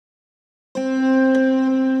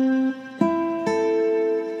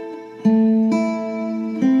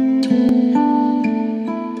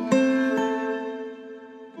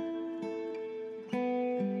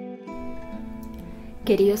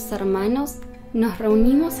queridos hermanos, nos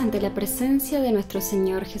reunimos ante la presencia de nuestro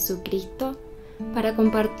Señor Jesucristo para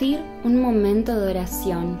compartir un momento de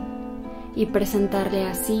oración y presentarle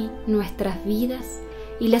así nuestras vidas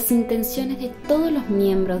y las intenciones de todos los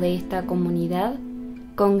miembros de esta comunidad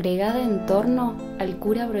congregada en torno al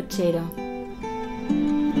cura Brochero.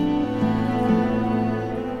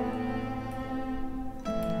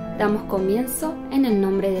 Damos comienzo en el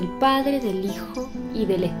nombre del Padre, del Hijo y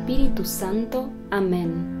del Espíritu Santo.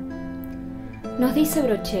 Amén. Nos dice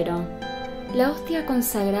Brochero: la hostia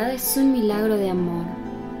consagrada es un milagro de amor,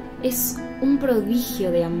 es un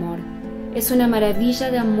prodigio de amor, es una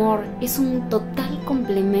maravilla de amor, es un total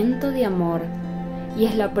complemento de amor, y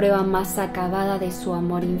es la prueba más acabada de su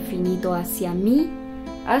amor infinito hacia mí,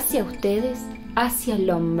 hacia ustedes, hacia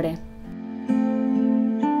el hombre.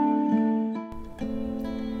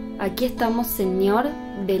 Aquí estamos, Señor,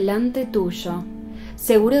 delante tuyo,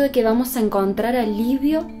 seguro de que vamos a encontrar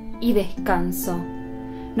alivio y descanso.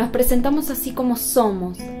 Nos presentamos así como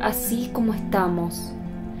somos, así como estamos,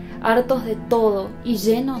 hartos de todo y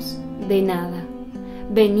llenos de nada.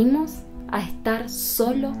 Venimos a estar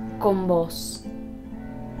solo con vos.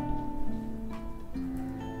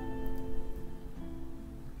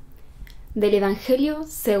 Del Evangelio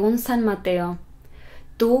según San Mateo.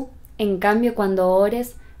 Tú, en cambio, cuando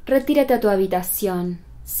ores, retírate a tu habitación,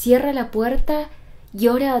 cierra la puerta y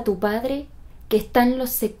ora a tu Padre que está en lo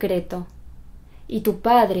secreto, y tu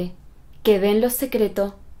Padre, que ve en lo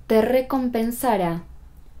secreto, te recompensará.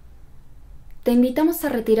 Te invitamos a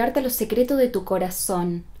retirarte a lo secreto de tu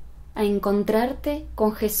corazón, a encontrarte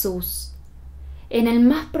con Jesús. En el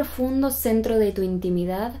más profundo centro de tu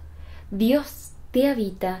intimidad, Dios te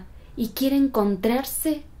habita y quiere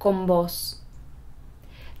encontrarse con vos.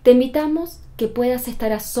 Te invitamos que puedas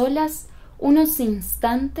estar a solas unos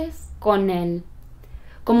instantes con Él,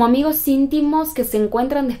 como amigos íntimos que se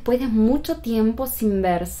encuentran después de mucho tiempo sin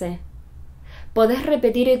verse. Podés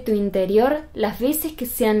repetir en tu interior las veces que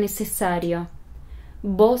sea necesario: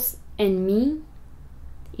 vos en mí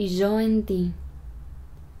y yo en ti.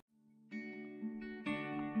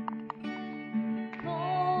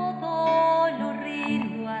 Todo lo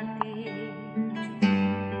rindo a ti.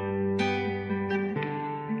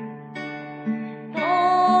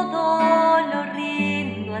 Todo lo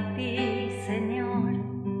rindo a ti, Señor.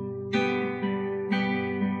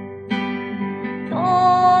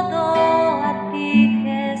 Todo a ti,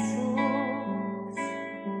 Jesús.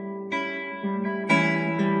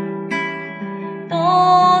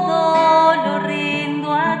 Todo lo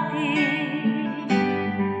rindo a ti.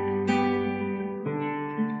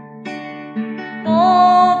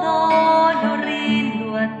 Todo lo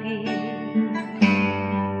rindo a ti.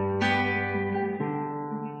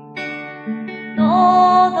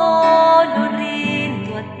 Todo lo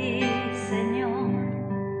rindo a ti, Señor.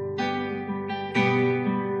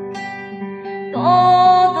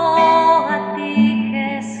 Todo a ti,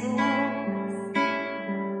 Jesús.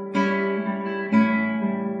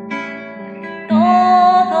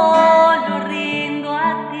 Todo lo rindo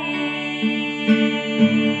a ti.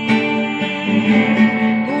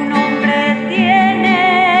 Tu nombre tiene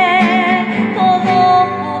todo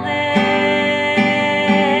poder.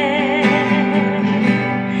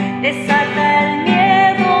 Desata el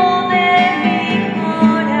miedo de mi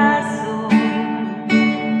corazón.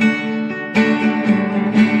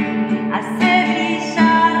 Hace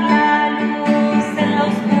brillar la luz en la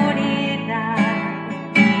oscuridad.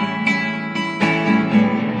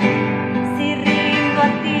 Si rindo a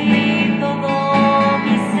ti todo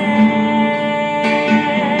mi ser,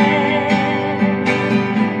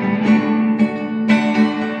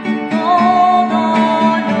 todo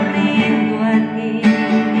lo rindo a ti.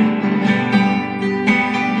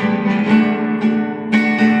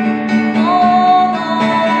 Todo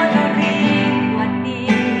lo rindo a ti,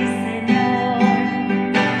 Señor.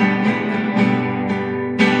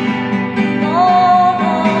 Todo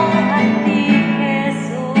a ti,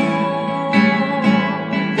 Jesús.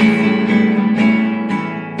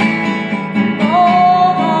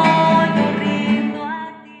 Todo lo rindo a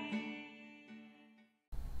ti.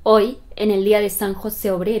 Hoy, en el día de San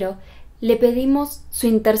José Obrero, le pedimos su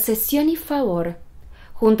intercesión y favor.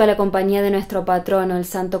 Junto a la compañía de nuestro patrono, el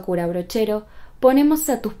Santo Cura Brochero, ponemos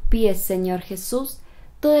a tus pies, Señor Jesús,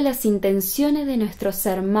 todas las intenciones de nuestros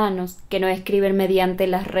hermanos que nos escriben mediante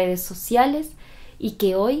las redes sociales y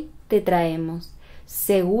que hoy te traemos,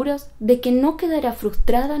 seguros de que no quedará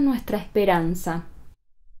frustrada nuestra esperanza.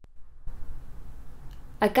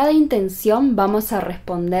 A cada intención vamos a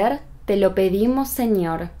responder: te lo pedimos,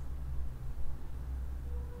 Señor.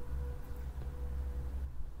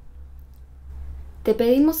 Te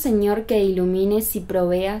pedimos, Señor, que ilumines y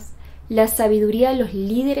proveas la sabiduría a los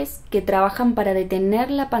líderes que trabajan para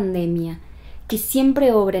detener la pandemia, que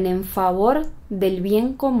siempre obren en favor del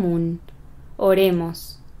bien común.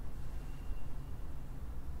 Oremos.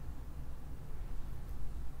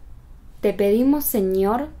 Te pedimos,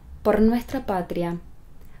 Señor, por nuestra patria,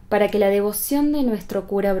 para que la devoción de nuestro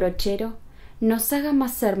cura Brochero nos haga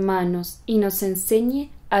más hermanos y nos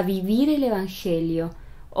enseñe a vivir el Evangelio.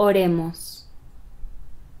 Oremos.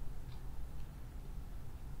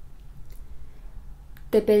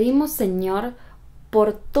 Te pedimos, Señor,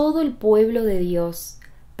 por todo el pueblo de Dios,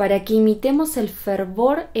 para que imitemos el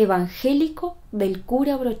fervor evangélico del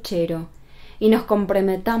cura Brochero y nos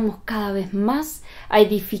comprometamos cada vez más a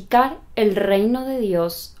edificar el reino de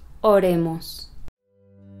Dios. Oremos.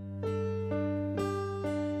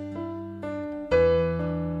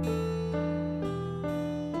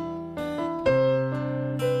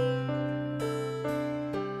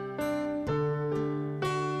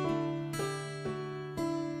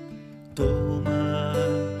 Toma,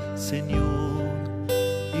 Señor,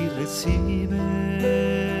 y recibe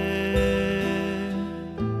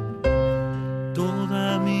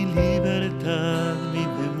toda mi libertad, mi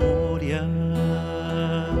memoria,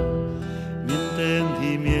 mi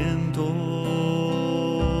entendimiento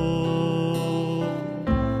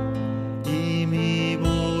y mi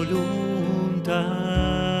voluntad,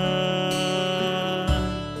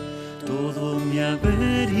 todo mi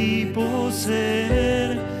haber y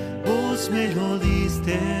poseer. Vos me lo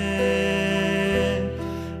diste,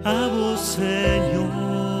 a vos, Señor,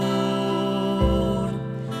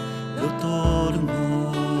 lo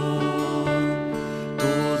torno.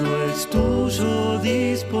 Todo es tuyo,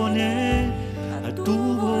 dispone a tu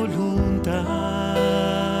voluntad.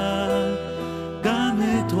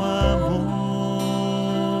 Dame tu amor,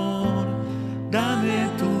 dame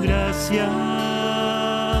tu gracia,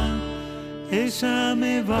 ella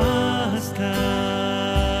me basta.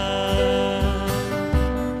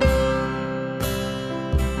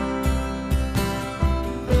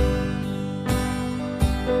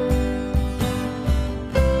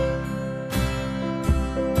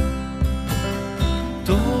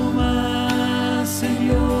 Toma,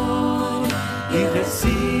 Señor, y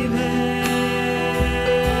recibe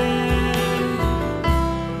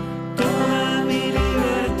toda mi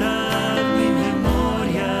libertad, mi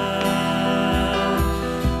memoria,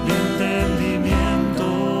 mi entendimiento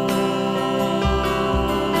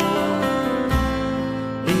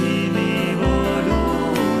y mi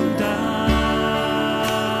voluntad,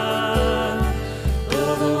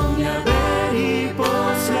 todo mi haber y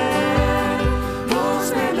poseer. Vos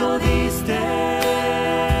me lo diste,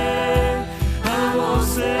 a vos,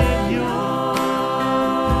 Señor,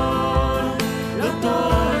 lo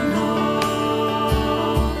torno.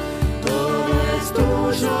 Todo es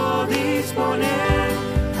tuyo, disponer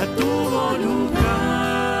a tu voluntad.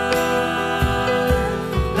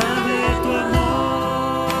 Dame tu amor,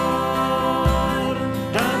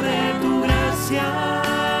 dame tu gracia,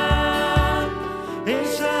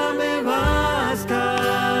 ella me basta.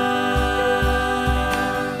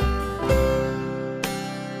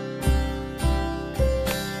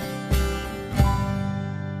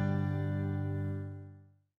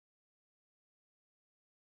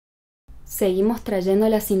 Seguimos trayendo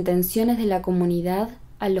las intenciones de la comunidad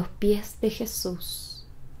a los pies de Jesús.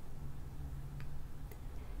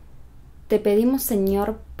 Te pedimos,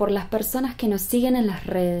 Señor, por las personas que nos siguen en las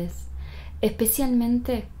redes,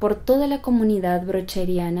 especialmente por toda la comunidad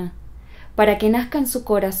brocheriana, para que nazca en sus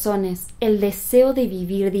corazones el deseo de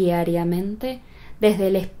vivir diariamente desde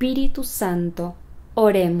el Espíritu Santo.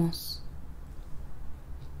 Oremos.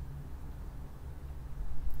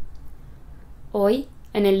 Hoy,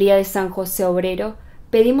 en el día de San José Obrero,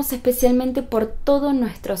 pedimos especialmente por todos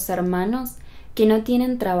nuestros hermanos que no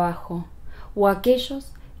tienen trabajo, o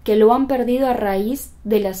aquellos que lo han perdido a raíz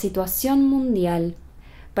de la situación mundial,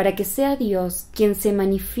 para que sea Dios quien se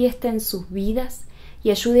manifieste en sus vidas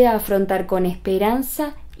y ayude a afrontar con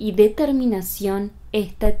esperanza y determinación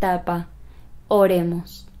esta etapa.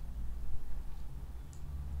 Oremos.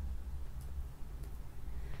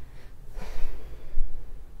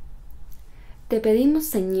 Te pedimos,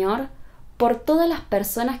 Señor, por todas las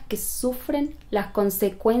personas que sufren las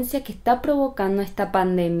consecuencias que está provocando esta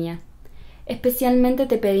pandemia. Especialmente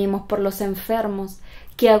te pedimos por los enfermos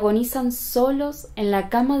que agonizan solos en la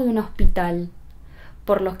cama de un hospital,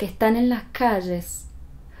 por los que están en las calles,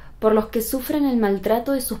 por los que sufren el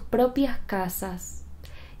maltrato de sus propias casas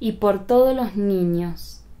y por todos los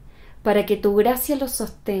niños, para que tu gracia los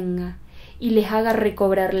sostenga y les haga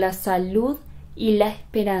recobrar la salud y la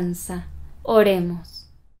esperanza. Oremos.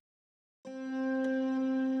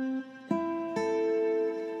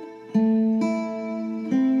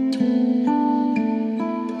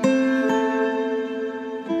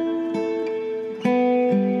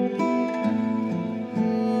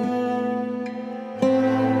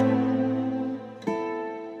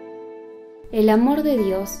 amor de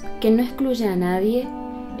Dios, que no excluye a nadie,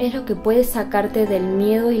 es lo que puede sacarte del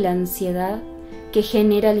miedo y la ansiedad que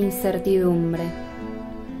genera la incertidumbre.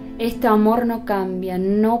 Este amor no cambia,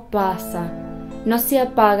 no pasa, no se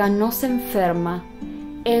apaga, no se enferma,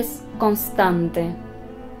 es constante.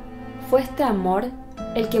 Fue este amor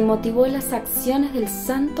el que motivó las acciones del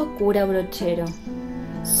santo cura Brochero,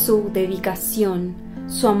 su dedicación,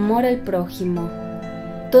 su amor al prójimo.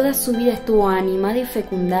 Toda su vida estuvo animada y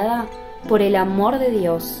fecundada por el amor de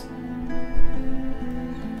Dios.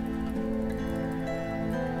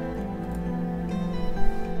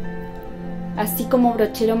 Así como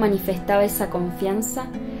Brochero manifestaba esa confianza,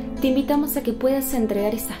 te invitamos a que puedas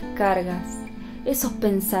entregar esas cargas, esos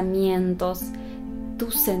pensamientos,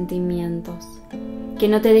 tus sentimientos, que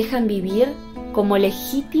no te dejan vivir como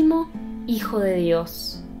legítimo hijo de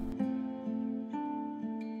Dios.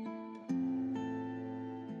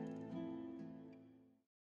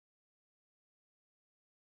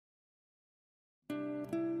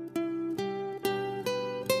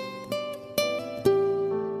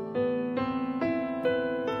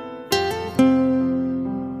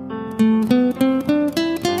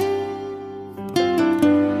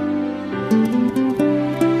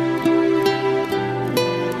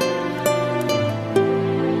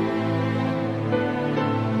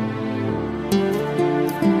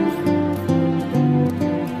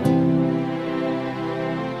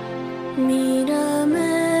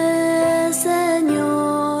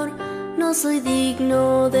 Soy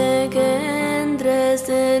digno de que entres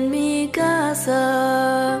en mi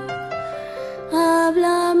casa.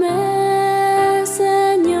 Háblame,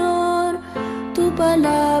 Señor, tu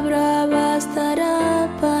palabra bastará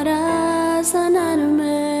para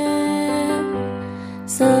sanarme.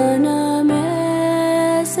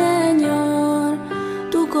 Sáname, Señor,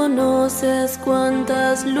 tú conoces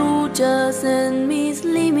cuántas luchas en mis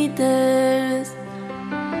límites.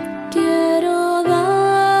 Quiero dar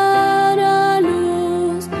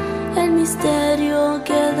misterio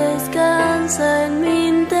que descansa en mi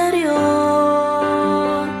interior.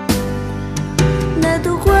 De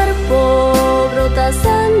tu cuerpo brota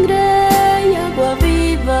sangre y agua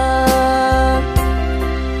viva.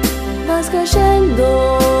 Vas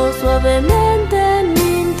cayendo suavemente en mi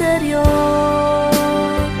interior.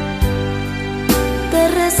 Te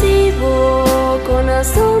recibo con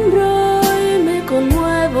asombro y me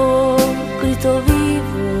conmuevo. Cristo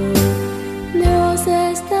vivo, Dios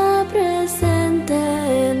está presente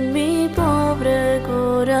en mi pobre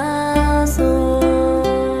corazón.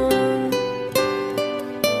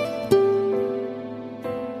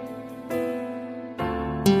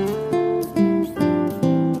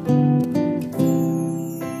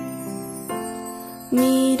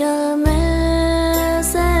 Mírame,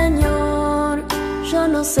 Señor, yo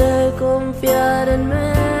no sé confiar en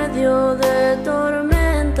medio de tormentas.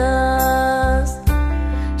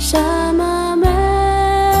 Llámame,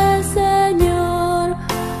 Señor,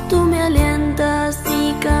 tú me alientas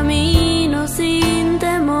y camino sin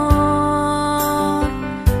temor.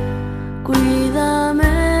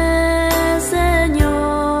 Cuídame,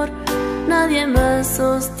 Señor, nadie más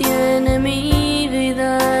sostiene mi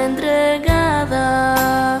vida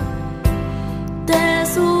entregada. Te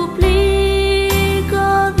suplico,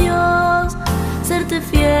 Dios, serte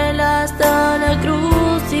fiel hasta la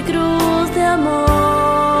cruz y cruz de amor.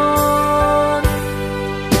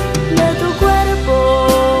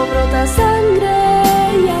 Sangre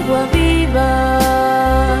y agua viva,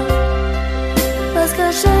 vas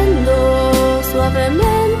cayendo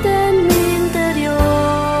suavemente en mi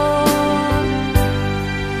interior.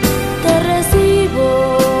 Te recibo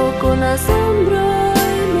con asombro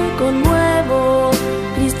y me conmuevo.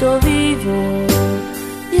 Cristo vivo,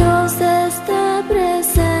 Dios está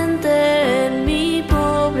presente en mi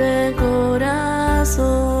pobre corazón.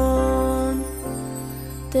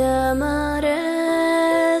 Te amaré,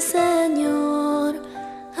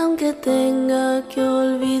 aunque tenga que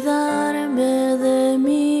olvidarme de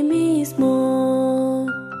mí mismo.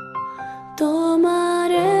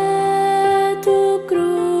 Tomaré tu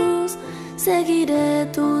cruz, seguiré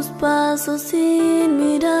tus pasos sin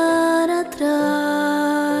mirar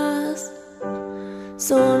atrás.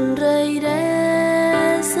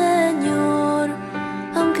 Sonreiré, Señor,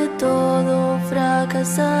 aunque todo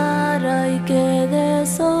fracasara y quede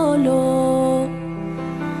solo.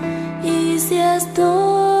 Y si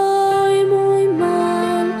estoy muy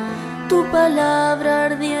mal, tu palabra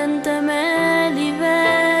ardiente me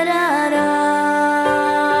liberará.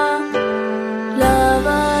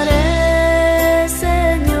 Lavaré,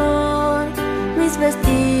 Señor, mis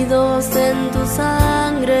vestidos en tu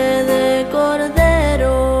sangre de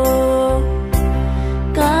cordero.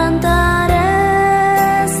 Cantaré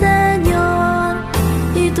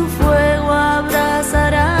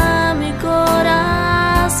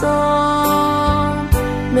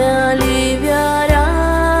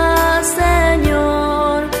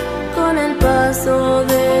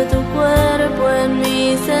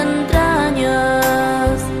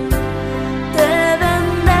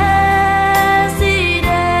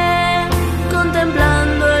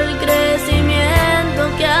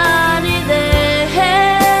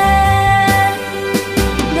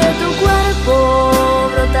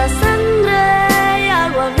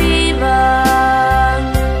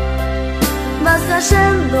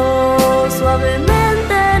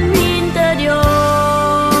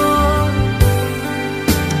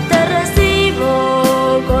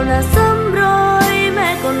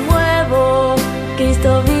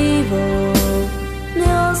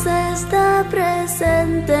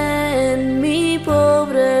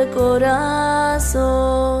pobre corazón.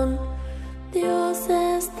 Dios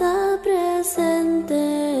está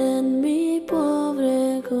presente en mi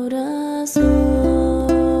pobre corazón.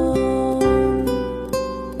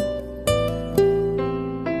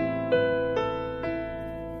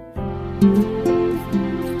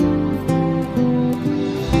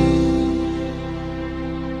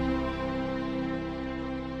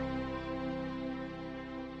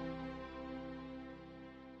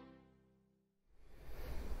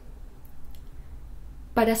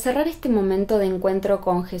 Para cerrar este momento de encuentro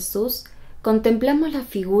con Jesús, contemplamos la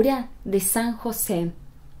figura de San José.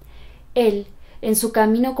 Él, en su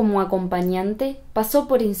camino como acompañante, pasó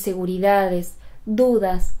por inseguridades,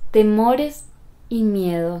 dudas, temores y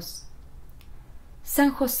miedos.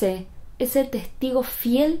 San José es el testigo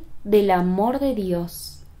fiel del amor de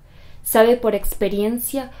Dios. Sabe por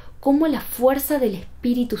experiencia cómo la fuerza del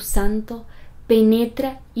Espíritu Santo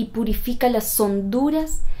penetra y purifica las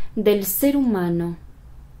honduras del ser humano,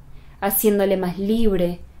 haciéndole más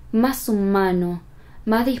libre, más humano,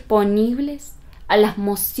 más disponibles a las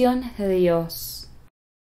mociones de Dios.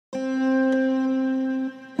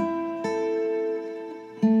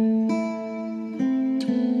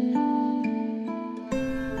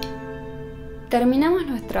 Terminamos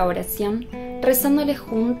nuestra oración rezándole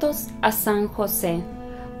juntos a San José,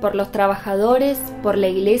 por los trabajadores, por la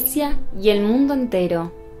Iglesia y el mundo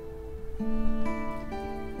entero.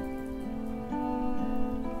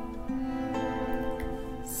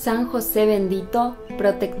 San José bendito,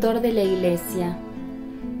 protector de la Iglesia,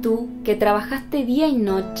 tú que trabajaste día y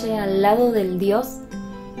noche al lado del Dios,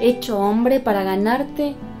 hecho hombre para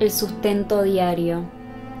ganarte el sustento diario,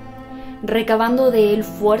 recabando de él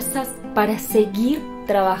fuerzas para seguir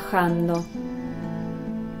trabajando.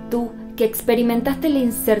 Tú que experimentaste la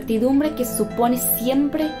incertidumbre que supone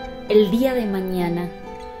siempre el día de mañana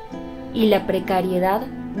y la precariedad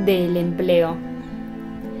del empleo.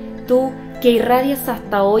 Tú que irradias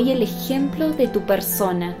hasta hoy el ejemplo de tu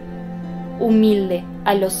persona, humilde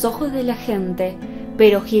a los ojos de la gente,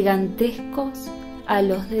 pero gigantescos a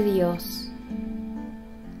los de Dios.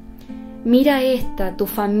 Mira esta, tu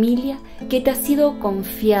familia que te ha sido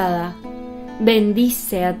confiada,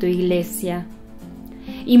 bendice a tu Iglesia,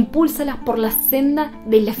 impúlsalas por la senda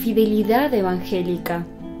de la fidelidad evangélica.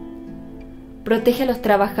 Protege a los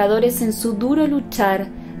trabajadores en su duro luchar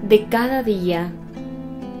de cada día.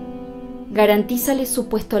 Garantízale su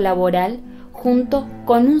puesto laboral junto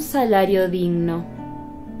con un salario digno.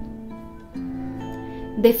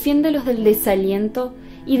 Defiéndelos del desaliento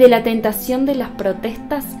y de la tentación de las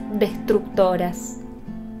protestas destructoras,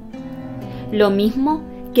 lo mismo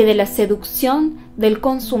que de la seducción del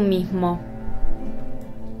consumismo.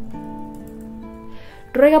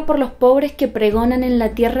 Ruega por los pobres que pregonan en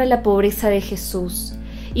la tierra la pobreza de Jesús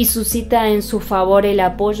y suscita en su favor el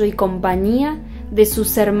apoyo y compañía de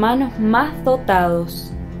sus hermanos más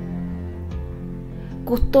dotados.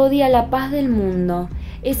 Custodia la paz del mundo,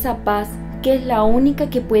 esa paz que es la única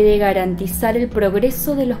que puede garantizar el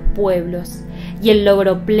progreso de los pueblos y el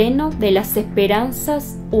logro pleno de las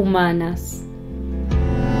esperanzas humanas.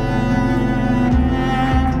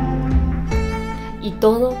 Y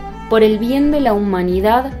todo por el bien de la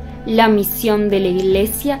humanidad, la misión de la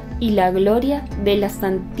Iglesia y la gloria de la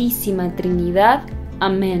Santísima Trinidad.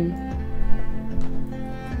 Amén.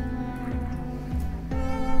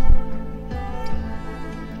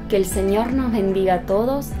 Que el Señor nos bendiga a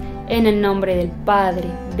todos, en el nombre del Padre,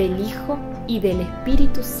 del Hijo y del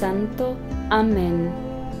Espíritu Santo. Amén.